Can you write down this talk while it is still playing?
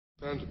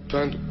Panda,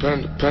 panda,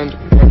 panda, panda.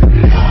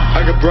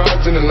 I got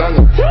broads in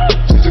Atlanta.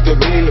 She took the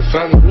me in the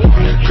family.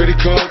 Credit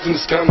cards and the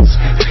scammers.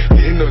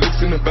 Hitting the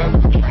licks in the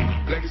band.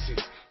 Legacy.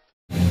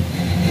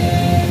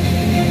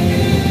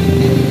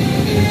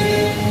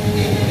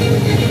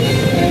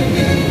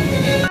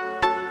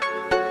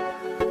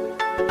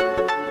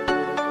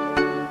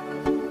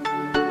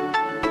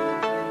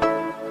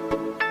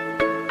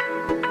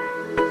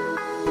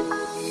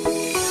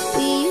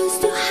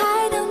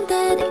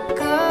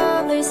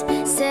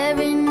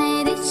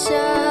 Serenade each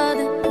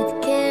other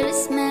with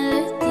careless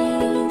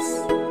melodies.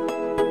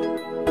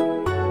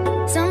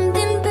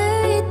 Something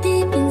buried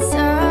deep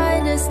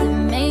inside us, the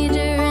major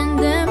and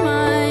the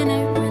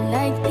minor were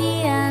like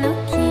piano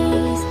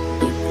keys.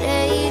 You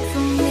played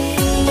for me.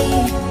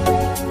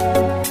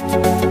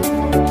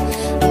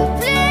 You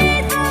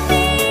played for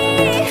me.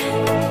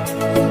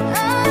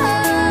 Oh,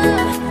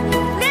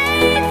 you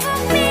played for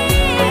me.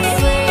 I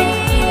swear,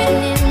 even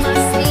in my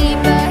sleep,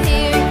 I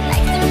hear it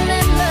like the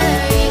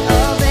memory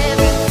of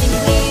everything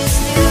we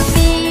used to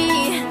be.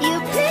 You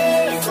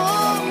played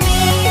for me.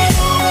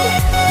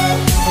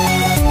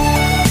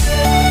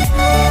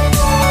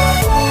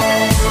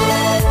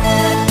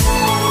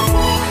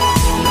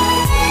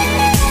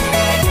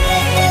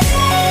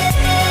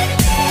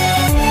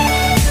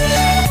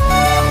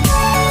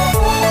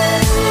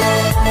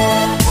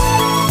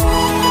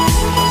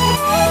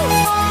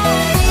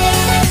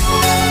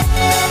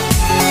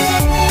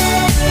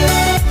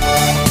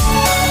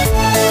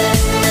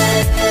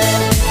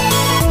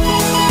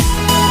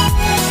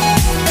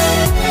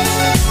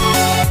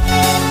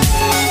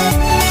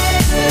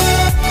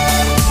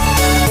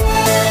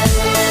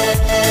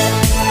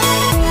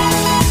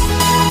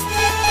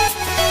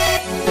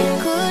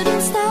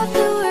 Couldn't stop the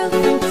world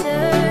from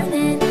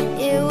turning.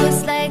 It was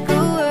like a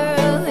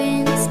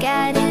whirlwind,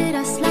 scattered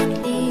us like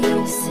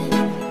leaves.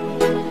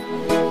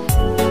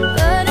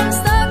 But I'm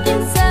stuck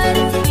inside a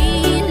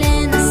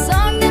feeling, a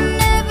song that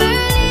never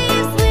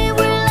leaves. We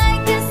were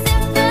like a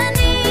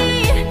symphony.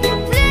 You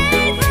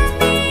played for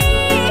me.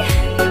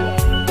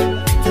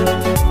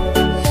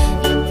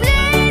 You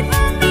played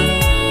for me.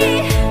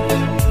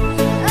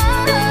 Oh,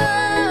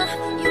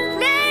 you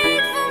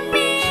played for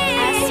me.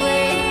 I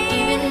swear,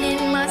 even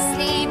in my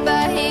sleep, I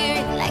hear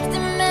it like the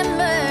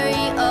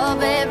memory of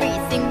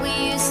everything we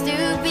used to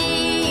be.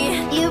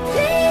 You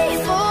played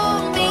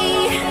for me.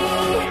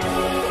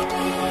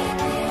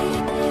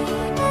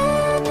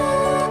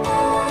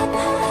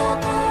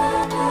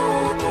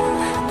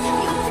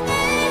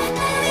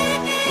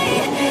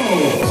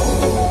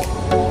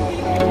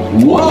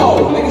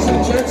 Wow, ladies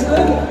and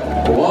gentlemen,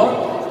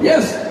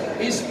 yes,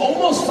 it's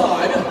almost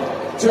time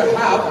to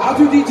have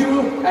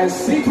R2-D2 and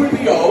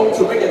C-3PO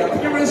to make an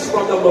appearance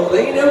from the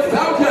Millennium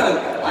Falcon.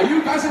 Are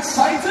you guys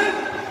excited?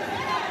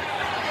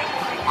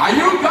 Are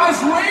you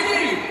guys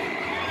ready?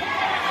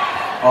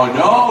 Oh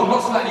no,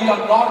 looks like you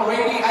are not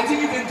ready. I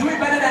think you can do it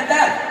better than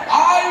that.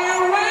 Are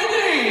you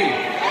ready?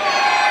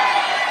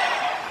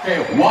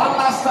 Okay, one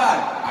last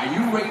time. Are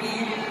you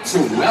ready to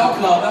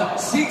welcome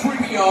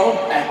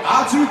C-3PO and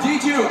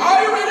R2-D2?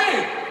 Are you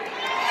ready?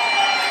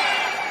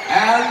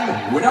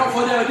 And without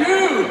further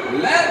ado,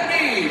 let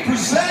me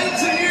present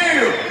to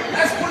you.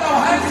 Let's put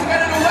our hands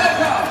together to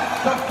welcome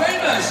the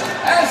famous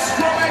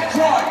astromech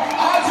droid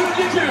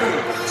R2-D2,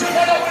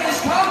 together with his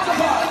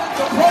counterpart,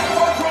 the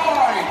protocol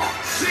droid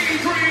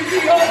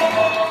C-3PO.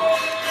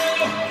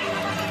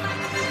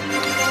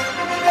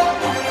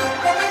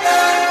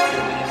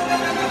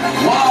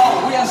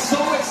 Wow, we are so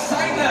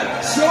excited,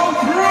 so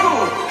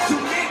thrilled to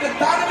meet the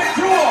dynamic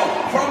duo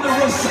from the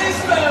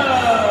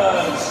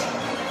Resistance.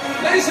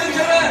 Ladies and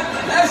gentlemen,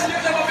 let's give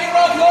them a big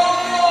round of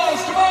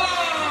applause. Come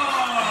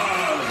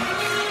on!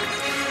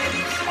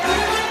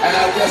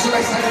 And we are so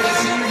excited to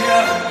see you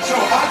here. So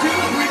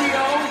R2-D2,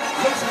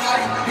 looks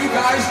like you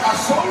guys are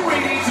so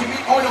ready to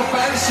meet all your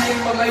fans here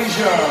in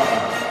Malaysia.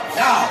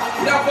 Now,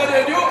 without further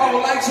ado, I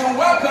would like to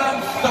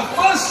welcome the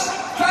first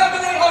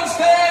family on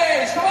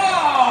stage. Come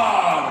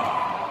on!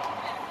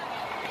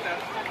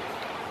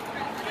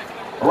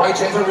 Alright,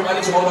 gentle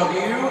reminder to all of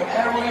you,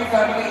 every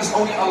family is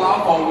only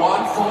allowed for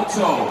one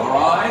photo,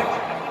 alright?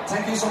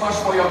 Thank you so much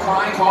for your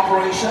kind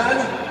cooperation.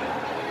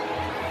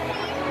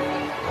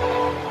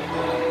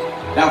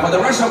 Now for the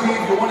rest of you,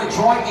 if you want to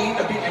join in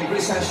the Meet and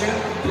Greet session,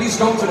 please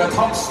go to the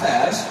top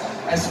stairs,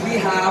 as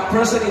we have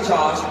person in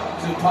charge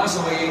to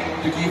personally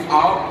to give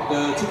out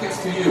the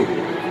tickets to you.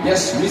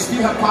 Yes, we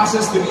still have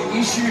passes to be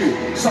issued,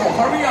 so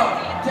hurry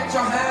up, get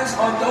your hands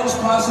on those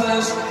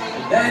passes,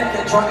 and then you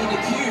can join in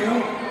the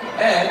queue.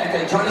 And you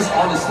can join us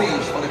on the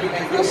stage for the Meet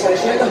and Greet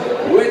session.